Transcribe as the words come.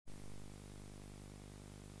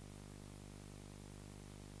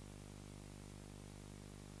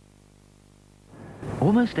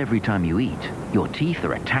Almost every time you eat, your teeth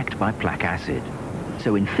are attacked by plaque acid.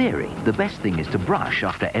 So in theory, the best thing is to brush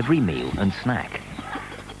after every meal and snack.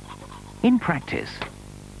 In practice,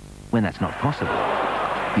 when that's not possible,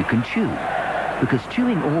 you can chew, because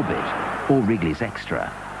chewing Orbit, or Wrigley's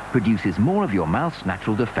Extra, produces more of your mouth's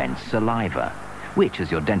natural defense, saliva, which, as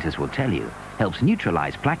your dentist will tell you, helps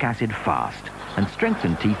neutralize plaque acid fast and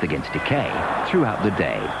strengthen teeth against decay throughout the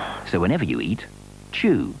day. So whenever you eat,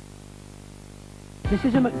 chew. This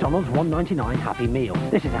is a McDonald's $1.99 Happy Meal.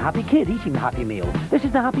 This is a happy kid eating the Happy Meal. This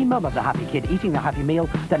is the happy mum of the happy kid eating the Happy Meal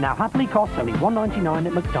that now happily costs only $1.99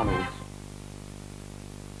 at McDonald's.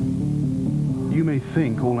 You may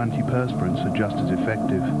think all antiperspirants are just as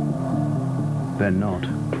effective. They're not.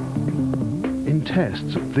 In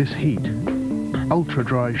tests at this heat, Ultra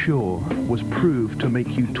Dry Shore was proved to make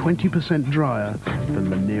you 20% drier than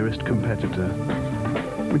the nearest competitor.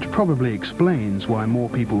 Which probably explains why more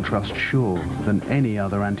people trust Shore than any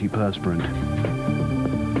other antiperspirant.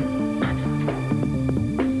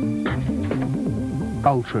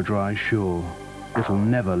 Ultra Dry Shore. It'll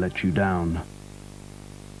never let you down.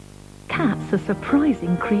 Cats are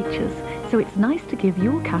surprising creatures, so it's nice to give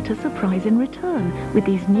your cat a surprise in return with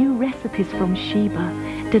these new recipes from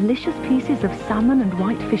Sheba. Delicious pieces of salmon and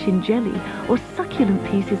whitefish in jelly, or succulent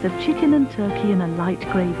pieces of chicken and turkey in a light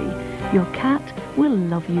gravy. Your cat will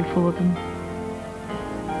love you for them.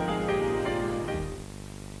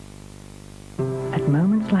 At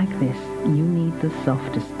moments like this, you need the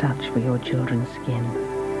softest touch for your children's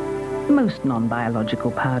skin. Most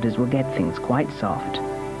non-biological powders will get things quite soft,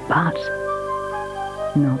 but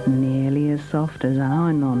not nearly as soft as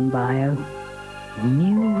our non-bio.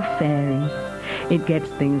 New Fairy. It gets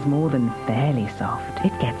things more than fairly soft.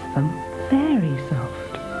 It gets them very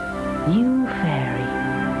soft. New Fairy.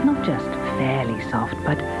 Not just fairly soft,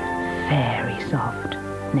 but very soft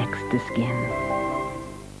next to skin.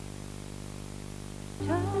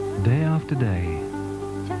 Day after day,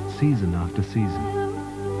 season after season,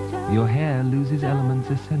 your hair loses elements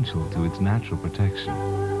essential to its natural protection.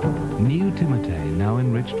 New Timotei, now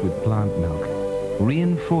enriched with plant milk,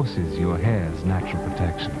 reinforces your hair's natural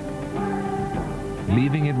protection,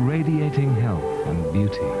 leaving it radiating health and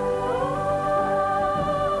beauty.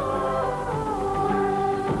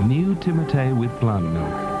 New Timotei with plant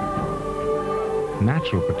milk.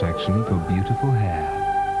 Natural protection for beautiful hair.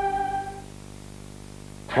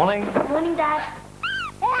 Morning. Morning, Dad.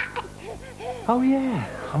 Oh, yeah.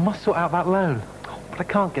 I must sort out that loan. But I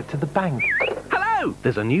can't get to the bank. Hello!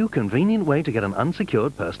 There's a new convenient way to get an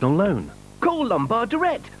unsecured personal loan. Call Lombard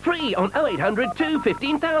direct, free on 0800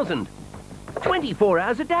 215,000. 24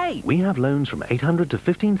 hours a day. We have loans from £800 to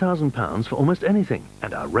 £15,000 for almost anything,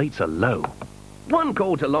 and our rates are low. One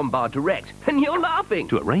call to Lombard direct, and you're laughing.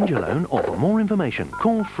 To arrange a loan or for more information,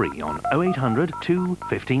 call free on 0800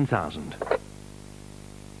 215,000.